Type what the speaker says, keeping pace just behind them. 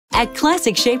At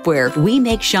Classic Shapewear, we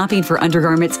make shopping for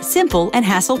undergarments simple and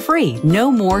hassle-free. No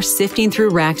more sifting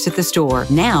through racks at the store.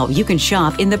 Now you can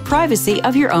shop in the privacy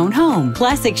of your own home.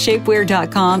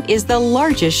 ClassicShapewear.com is the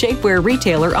largest shapewear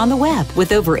retailer on the web.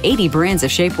 With over 80 brands of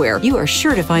shapewear, you are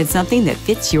sure to find something that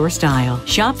fits your style.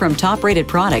 Shop from top-rated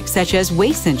products such as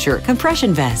waist cincher,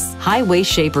 compression vests,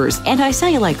 high-waist shapers,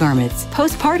 anti-cellulite garments,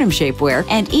 postpartum shapewear,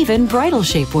 and even bridal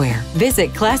shapewear.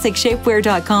 Visit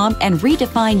ClassicShapewear.com and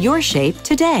redefine your shape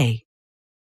today.